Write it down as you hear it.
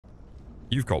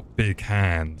You've got big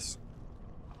hands.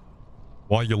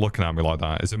 Why are you looking at me like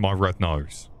that? Is it my red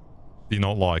nose? Do you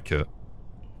not like it?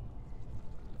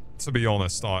 To be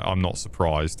honest, I'm not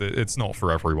surprised. It's not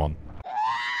for everyone.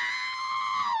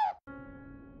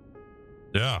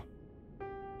 Yeah.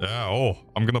 Yeah, oh,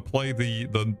 I'm gonna play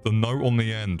the note on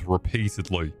the end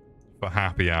repeatedly for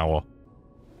happy hour.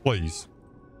 Please.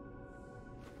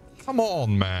 Come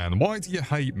on, man. Why do you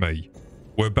hate me?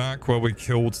 We're back where we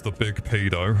killed the big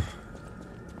pedo.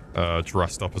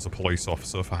 Dressed up as a police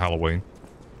officer for Halloween.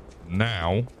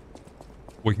 Now,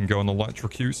 we can go and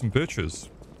electrocute some bitches.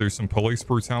 Do some police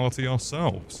brutality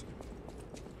ourselves.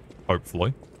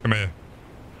 Hopefully. Come here.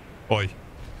 Oi.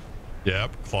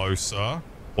 Yep, closer.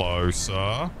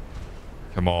 Closer.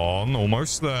 Come on,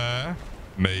 almost there.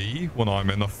 Me, when I'm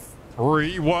in a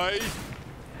freeway.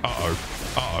 Uh-oh.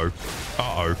 Uh-oh.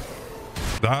 Uh-oh.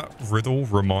 That riddle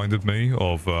reminded me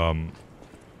of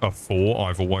a thought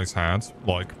I've always had.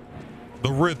 Like,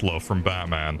 the Riddler from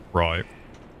Batman, right?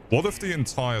 What if the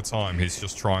entire time he's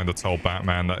just trying to tell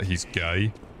Batman that he's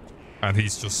gay, and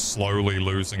he's just slowly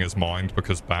losing his mind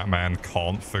because Batman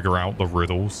can't figure out the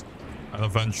riddles, and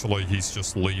eventually he's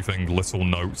just leaving little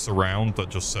notes around that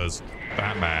just says,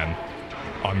 Batman,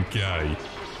 I'm gay.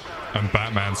 And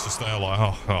Batman's just there like,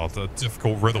 oh, the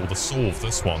difficult riddle to solve,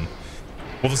 this one.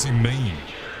 What does he mean?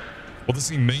 What does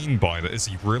he mean by that? Is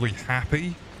he really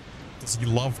happy? Does he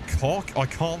love cock? I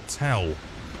can't tell.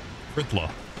 Riddler,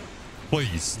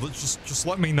 please, just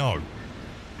let me know.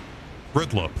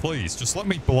 Riddler, please, just let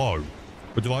me blow.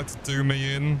 Would you like to do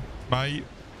me in, mate?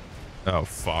 Oh,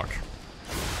 fuck.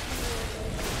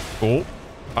 Oh,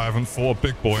 I haven't fought a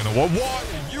big boy in a while. Why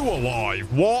are you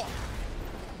alive? What?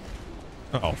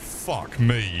 Oh, fuck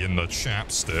me in the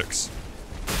chapsticks.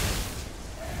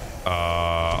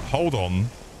 Hold on.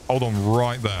 Hold on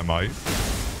right there, mate.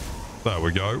 There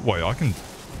we go. Wait, I can...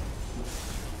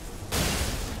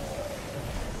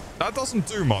 That doesn't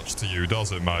do much to you,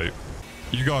 does it, mate?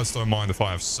 You guys don't mind if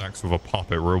I have sex with a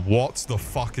puppet. What the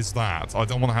fuck is that? I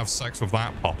don't want to have sex with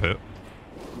that puppet.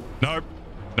 Nope.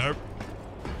 Nope.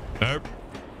 Nope.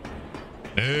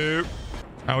 Nope.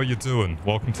 How are you doing?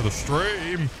 Welcome to the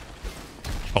stream.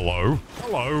 Hello.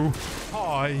 Hello.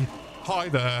 Hi. Hi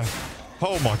there.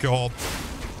 Oh my god.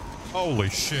 Holy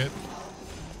shit.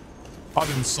 I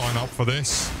didn't sign up for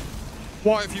this.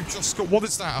 Why have you just got... What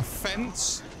is that? A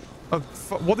fence?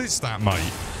 What is that,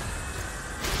 mate?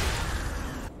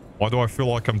 Why do I feel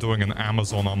like I'm doing an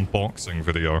Amazon unboxing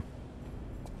video?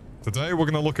 Today we're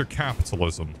going to look at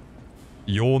capitalism.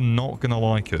 You're not going to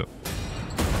like it.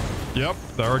 Yep,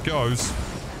 there it goes.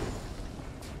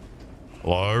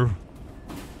 Hello?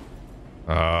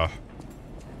 I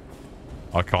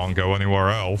can't go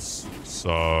anywhere else,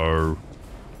 so...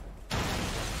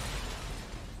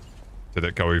 Did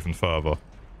it go even further?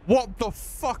 What the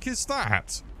fuck is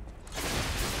that?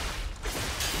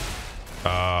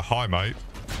 Hi, mate.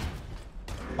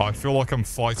 I feel like I'm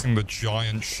fighting the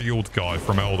giant shield guy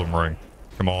from Elden Ring.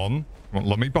 Come on. Come on,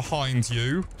 let me behind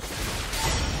you.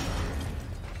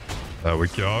 There we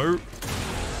go.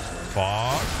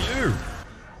 Fuck you.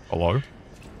 Hello?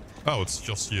 Oh, it's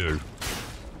just you.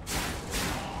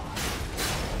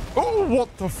 Oh,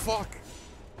 what the fuck?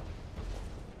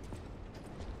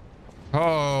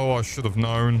 Oh, I should have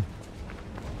known.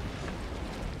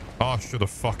 I should have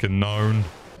fucking known.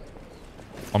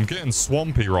 I'm getting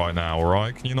swampy right now,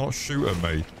 alright? Can you not shoot at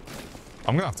me?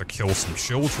 I'm gonna have to kill some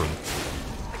children.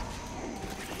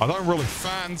 I don't really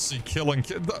fancy killing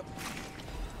kids.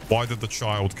 Why did the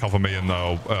child cover me in the...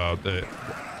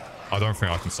 I don't think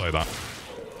I can say that.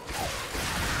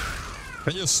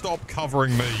 Can you stop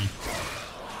covering me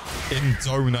in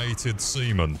donated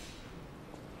semen?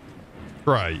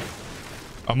 Great.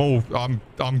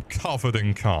 I'm covered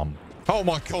in cum. Oh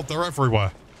my god, they're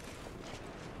everywhere.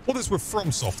 What is with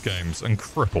FromSoft games and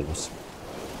cripples?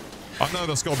 I know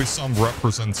there's got to be some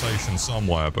representation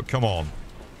somewhere, but come on.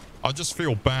 I just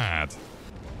feel bad.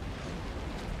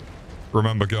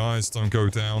 Remember, guys, don't go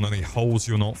down any holes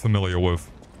you're not familiar with.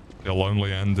 You'll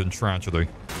only end in tragedy.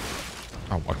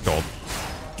 Oh my god.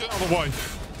 Get out of the way!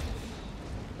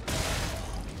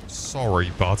 Sorry,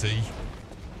 buddy.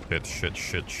 Shit.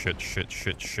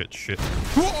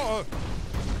 Whoa!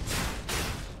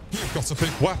 You've got a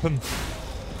big weapon.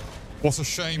 What a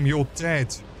shame you're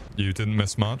dead. You didn't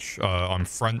miss much. I'm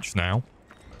French now.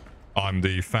 I'm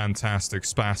the fantastic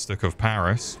spastic of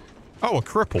Paris. Oh, a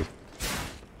cripple.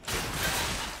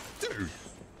 Dude.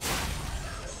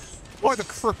 Why do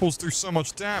cripples do so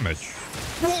much damage?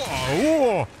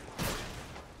 Whoa!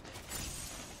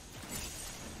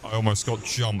 I almost got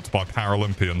jumped by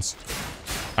Paralympians.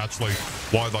 Actually,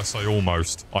 why did I say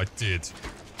almost? I did.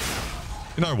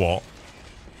 You know what?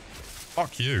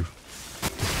 Fuck you.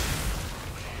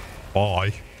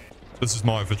 Bye. This is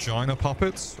my vagina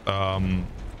puppet.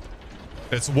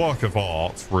 It's a work of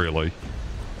art, really.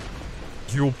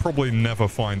 You'll probably never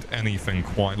find anything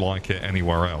quite like it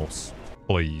anywhere else.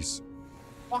 Please.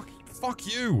 Fuck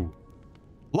you.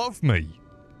 Love me.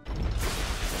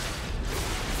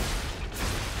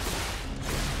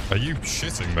 Are you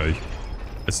shitting me?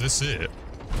 Is this it?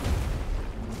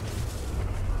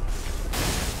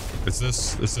 Is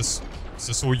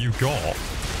this all you got?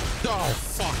 Oh,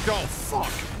 fuck. Oh,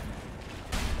 fuck.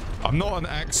 I'm not an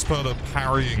expert at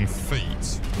parrying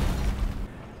feet.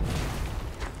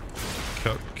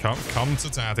 Come to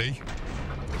daddy.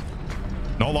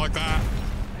 Not like that.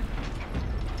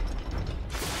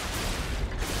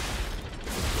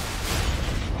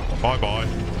 Bye-bye.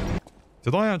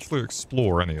 Did I actually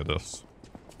explore any of this?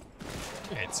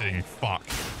 Getting fuck.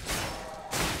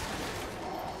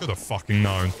 Could have fucking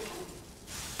known.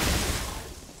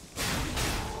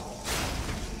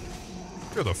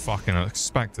 Could have fucking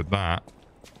expected that.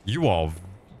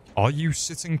 Are you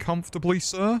sitting comfortably,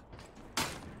 sir?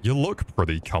 You look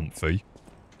pretty comfy.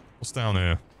 What's down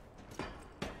here?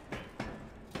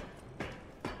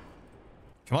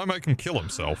 Can I make him kill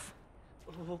himself?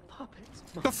 Oh, puppets.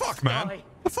 The fuck, man?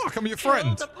 The fuck? I'm your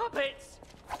friend. Kill the puppets.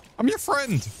 I'm your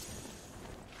friend.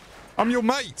 I'm your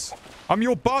mate. I'm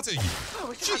your buddy.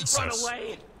 Oh, Jesus. run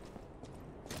away.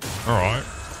 All right.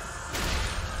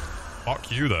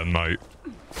 Fuck you then, mate.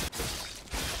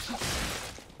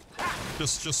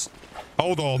 Just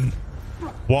hold on.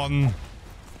 One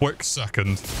quick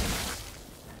second.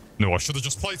 No, I should have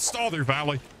just played Stardew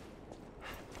Valley.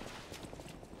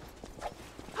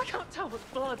 I can't tell what's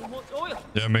blood and what's oil.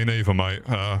 Yeah, me neither, mate.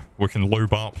 We can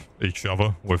lube up each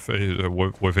other with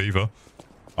either.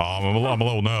 I'm a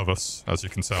little nervous, as you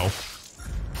can tell.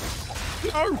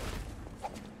 No!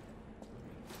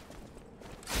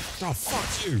 Oh,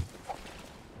 fuck you.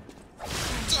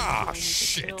 Ah,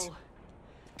 shit.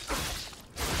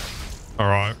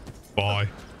 Alright, bye.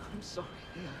 I'm sorry.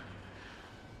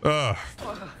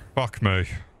 Fuck me.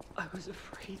 I was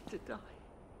afraid to die.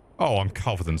 Oh, I'm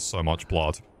covered in so much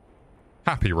blood.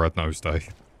 Happy Red Nose Day.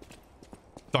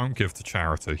 Don't give to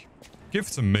charity. Give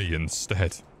to me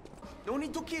instead. No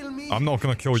need to kill me. I'm not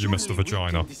gonna kill you, Mr.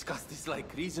 Vagina. We can discuss this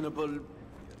like reasonable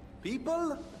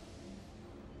people.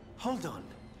 Hold on.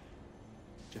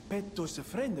 Geppetto's a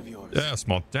friend of yours. Yeah, it's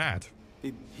my dad.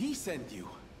 Did he send you?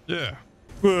 Yeah.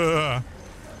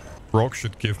 Brock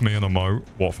should give me an emote.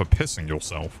 What, for pissing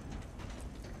yourself?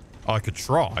 I could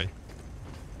try.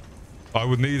 I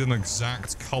would need an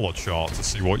exact color chart to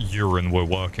see what urine we're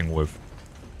working with.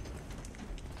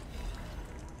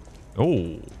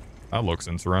 Oh, that looks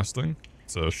interesting.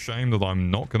 It's a shame that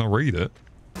I'm not going to read it.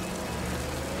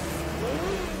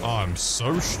 I'm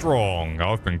so strong.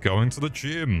 I've been going to the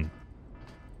gym.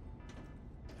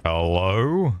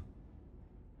 Hello?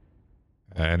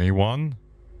 Anyone?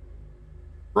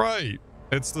 Right,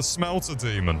 it's the smelter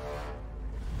demon.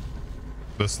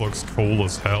 This looks cool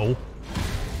as hell.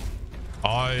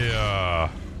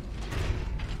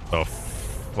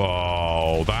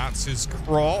 Oh, that's his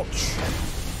crotch.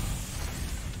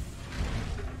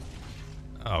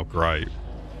 Oh, great.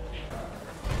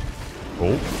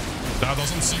 Oh, that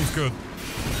doesn't seem good.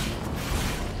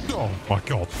 Oh, my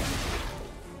God.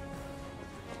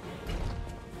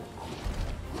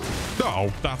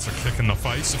 Oh, that's a kick in the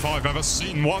face if I've ever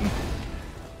seen one.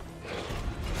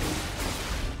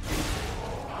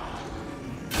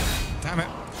 Damn it.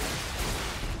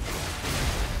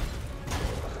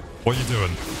 What are you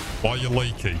doing? Why are you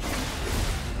leaky?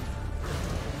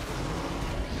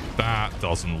 That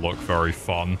doesn't look very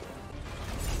fun.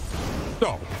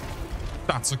 Oh,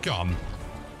 that's a gun.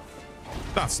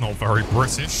 That's not very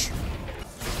British.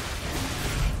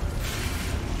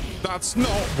 That's not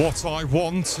what I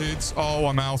wanted. Oh,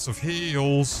 I'm out of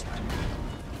heals.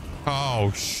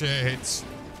 Oh, shit.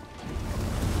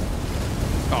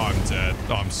 I'm dead.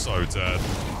 I'm so dead.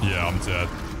 Yeah, I'm dead.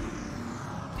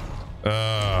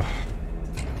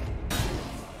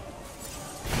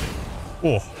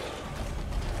 Oh.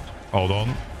 Hold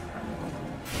on.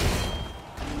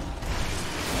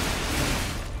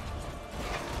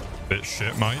 Bit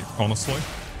shit, mate, honestly.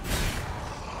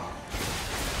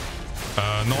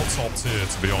 Not top tier,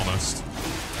 to be honest.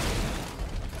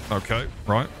 Okay,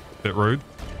 right. Bit rude.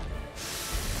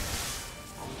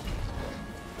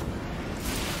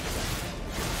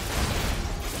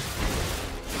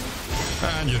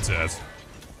 And you're dead.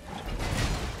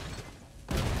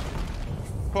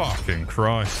 Fucking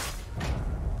Christ.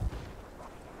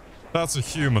 That's a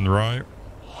human, right?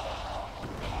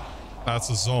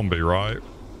 That's a zombie, right?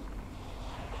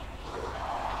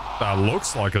 That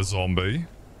looks like a zombie.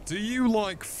 Do you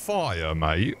like fire,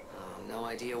 mate? No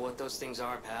idea what those things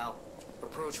are, pal.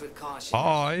 Approach with caution.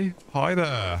 Hi. Hi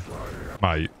there.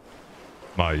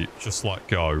 Mate, just let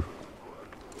go.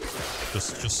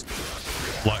 Just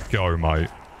let go,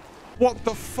 mate. What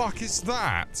the fuck is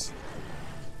that?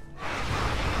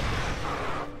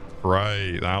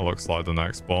 Great, that looks like the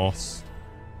next boss.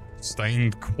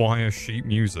 Stained choir sheet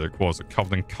music. Was it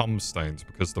covered in cum stains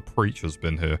because the preacher's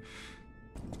been here?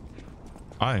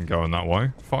 I ain't going that way.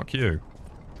 Fuck you.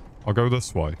 I'll go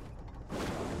this way.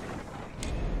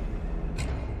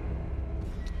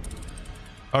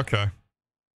 Okay.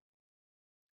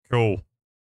 Cool.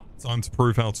 Time to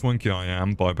prove how twinky I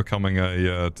am by becoming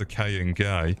a decaying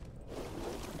gay.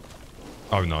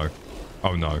 Oh no.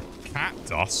 Oh no. Cat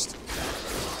dust?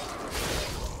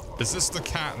 Is this the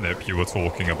catnip you were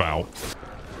talking about?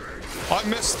 I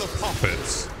missed the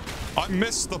puppets. I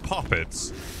missed the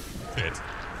puppets. Shit.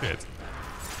 Shit.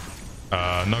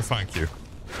 No thank you.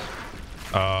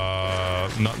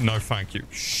 No thank you.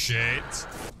 Shit.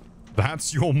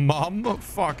 That's your mum?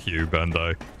 Fuck you,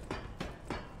 Bende.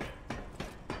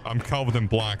 I'm covered in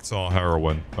black tar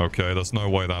heroin. Okay, there's no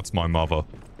way that's my mother.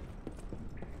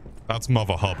 That's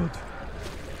Mother Hubbard.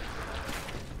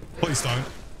 Please don't.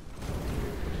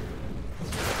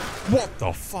 What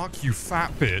the fuck, you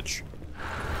fat bitch?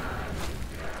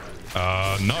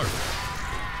 No.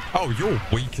 Oh, you're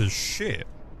weak as shit.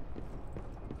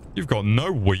 You've got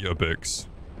no Weetabix.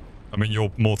 I mean, your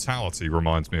mortality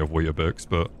reminds me of Weetabix,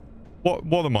 but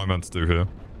what am I meant to do here?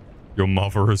 Your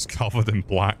mother is covered in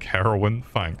black heroin?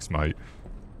 Thanks, mate.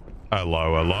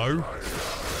 Hello, hello.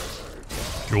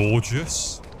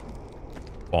 Gorgeous.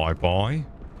 Bye-bye.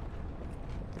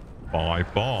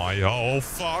 Bye-bye. Oh,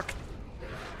 fuck.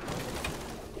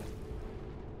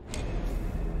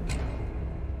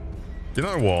 You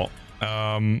know what?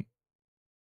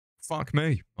 Fuck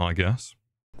me, I guess.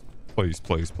 Please,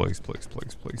 please, please, please,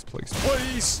 please, please, please,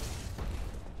 please!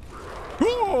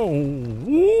 Oh,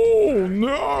 oh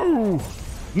no!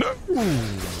 No!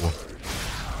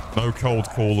 No cold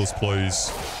callers, please.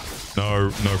 No,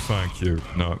 no, thank you.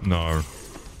 No, no.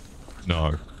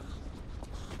 No.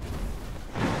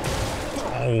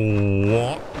 Oh,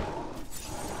 what?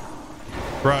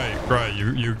 Great, great.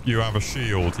 You have a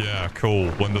shield. Yeah, cool.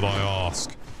 When did I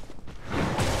ask?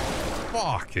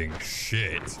 Fucking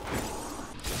shit.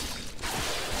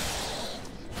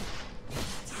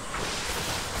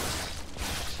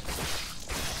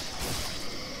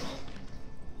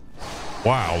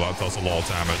 Wow, that does a lot of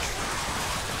damage.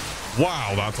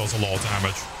 Wow, that does a lot of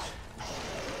damage.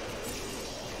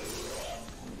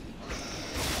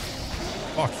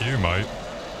 Fuck you, mate.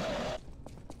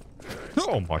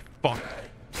 Oh my fuck.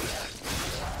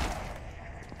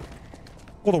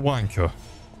 What a wanker.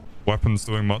 Weapons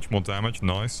doing much more damage.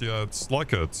 Nice. Yeah, it's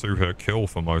like a 2-hit kill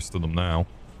for most of them now.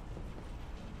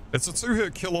 It's a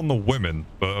 2-hit kill on the women,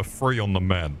 but a 3 on the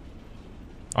men.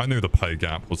 I knew the pay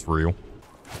gap was real.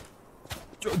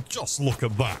 Just look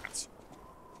at that.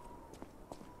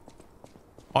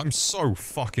 I'm so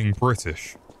fucking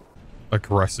British.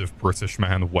 Aggressive British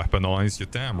man weaponized. You're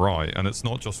damn right. And it's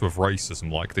not just with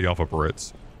racism like the other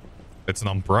Brits. It's an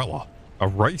umbrella. A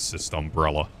racist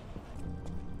umbrella.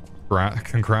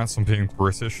 Congrats on being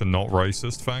British and not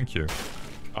racist. Thank you.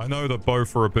 I know that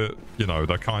both are a bit, you know,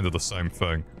 they're kind of the same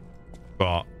thing.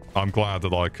 But I'm glad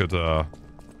that I could,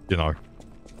 you know,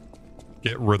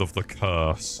 get rid of the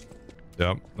curse.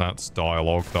 Yep, that's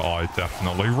dialogue that I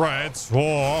definitely read.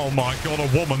 Oh my god, a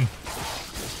woman.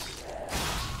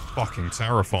 Fucking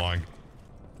terrifying.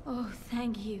 Oh,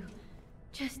 thank you.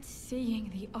 Just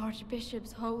seeing the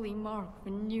Archbishop's holy mark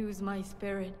renews my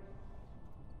spirit.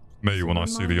 Me, when I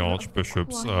see the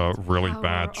Archbishop's really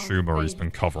bad tumor he's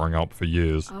been covering up for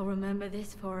years. I'll remember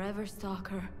this forever,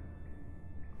 Stalker.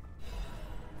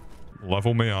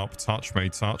 Level me up, touch me,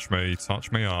 touch me,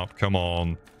 touch me up, come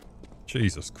on.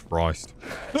 Jesus Christ.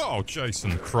 Oh,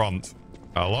 Jason Crunt.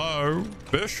 Hello,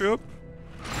 Bishop.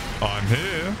 I'm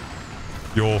here.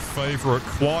 Your favorite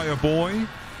choir boy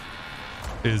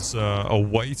is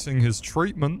awaiting his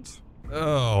treatment.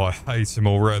 Oh, I hate him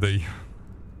already.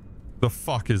 The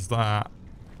fuck is that?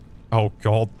 Oh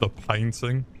god, the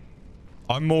painting.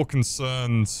 I'm more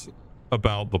concerned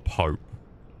about the Pope.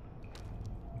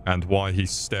 And why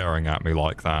he's staring at me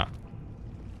like that.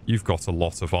 You've got a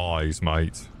lot of eyes,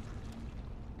 mate.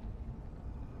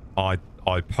 I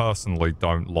personally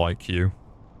don't like you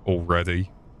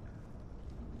already.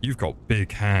 You've got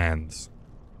big hands.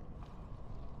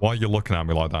 Why are you looking at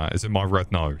me like that? Is it my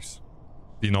red nose?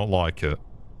 Do you not like it?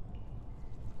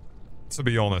 To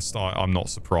be honest, I'm not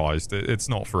surprised. It's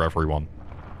not for everyone.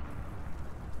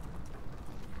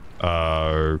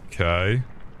 Okay.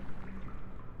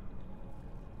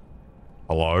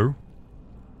 Hello?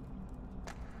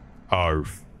 Oh,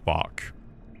 fuck.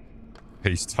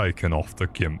 He's taken off the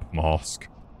gimp mask.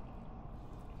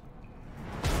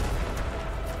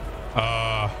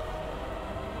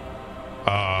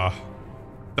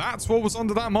 That's what was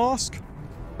under that mask?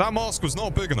 That mask was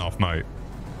not big enough, mate.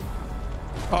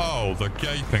 Oh, the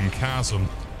gaping chasm.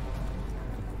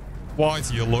 Why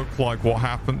do you look like what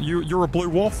happened? You're a blue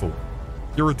waffle.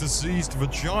 You're a diseased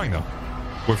vagina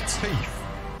with teeth.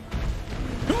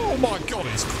 Oh my god,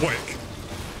 he's quick.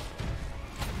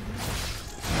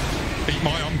 Eat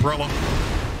my umbrella.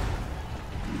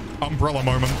 Umbrella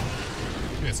moment.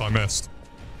 Yes, I missed.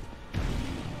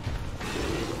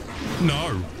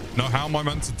 No. No, how am I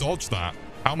meant to dodge that?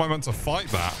 How am I meant to fight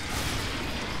that?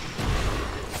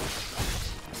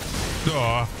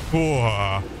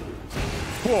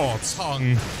 Oh,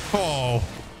 tongue. Oh,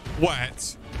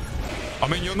 wet. I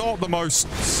mean, you're not the most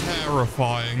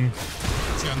terrifying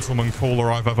gentleman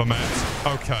caller I've ever met.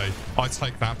 Okay, I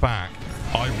take that back.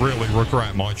 I really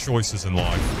regret my choices in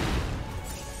life.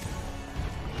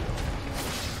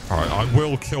 Alright, I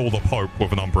will kill the Pope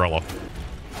with an umbrella.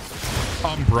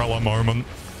 Umbrella moment.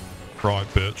 Right,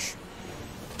 bitch.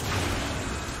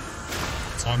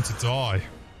 Time to die.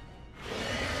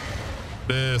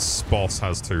 This boss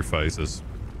has 2 phases.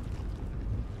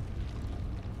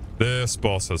 This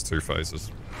boss has 2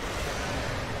 phases.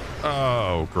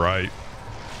 Oh, great.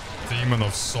 Demon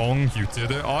of Song, you did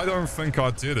it? I don't think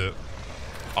I did it.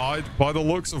 By the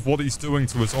looks of what he's doing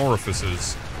to his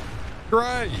orifices.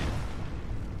 Great!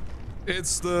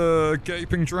 It's the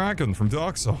Gaping Dragon from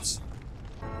Dark Souls.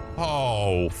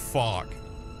 Oh, fuck.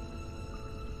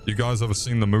 You guys ever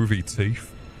seen the movie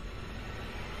Teeth?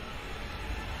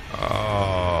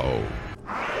 Oh.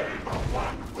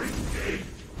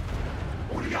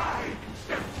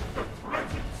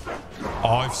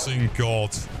 I've seen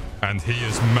God, and he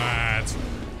is mad.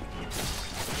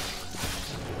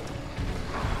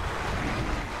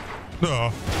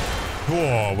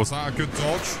 Whoa, was that a good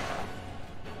dodge?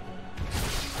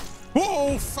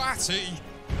 Whoa, fatty!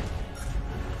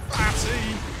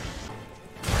 Fatty!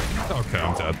 Okay,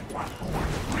 I'm dead.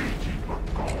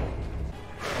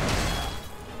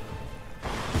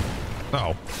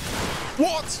 Oh.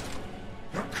 What?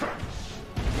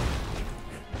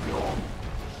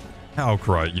 Oh,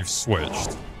 great, you've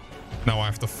switched. Now I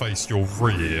have to face your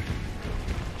rear.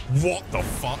 What the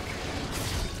fuck?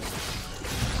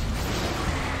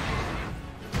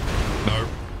 No.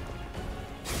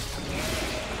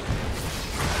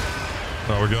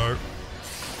 There we go.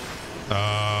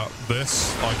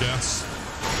 This, I guess.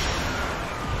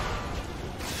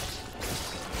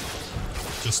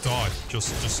 Just die.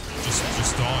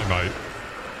 Just die, mate.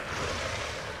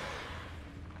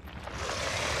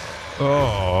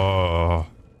 Oh.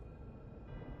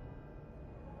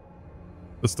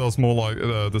 This does more like,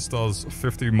 this does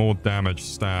 50 more damage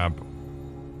stab.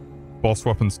 Boss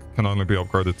weapons can only be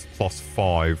upgraded to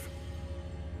 +5.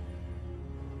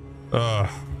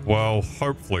 Well,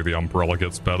 hopefully the umbrella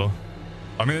gets better.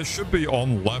 I mean, it should be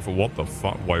on level. What the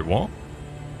fuck? Wait, what?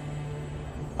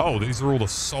 Oh, these are all the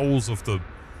souls of the...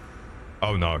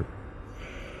 Oh, no.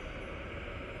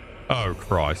 Oh,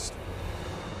 Christ.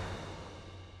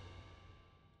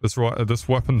 This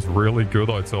weapon's really good,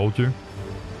 I told you.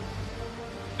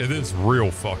 It is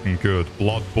real fucking good.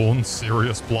 Bloodborne,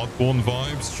 serious Bloodborne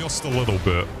vibes, just a little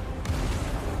bit.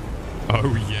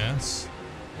 Oh, yes.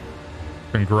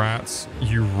 Congrats,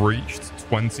 you reached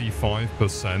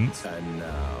 25%. And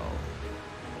now,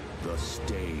 the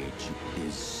stage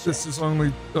is set. This is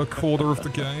only a quarter of the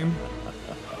game.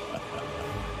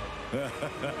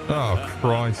 Oh,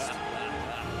 Christ.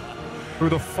 Who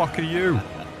the fuck are you?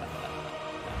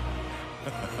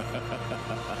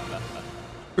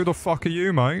 Who the fuck are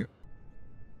you, mate?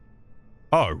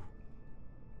 Oh.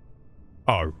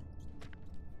 Oh.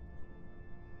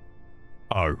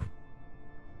 Oh.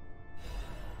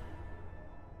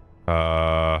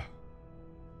 Uh-oh.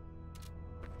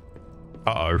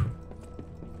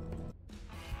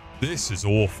 This is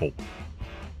awful.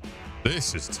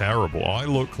 This is terrible. I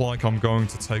look like I'm going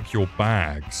to take your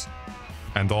bags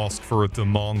and ask for a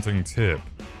demanding tip.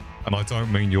 And I don't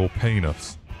mean your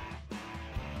penis.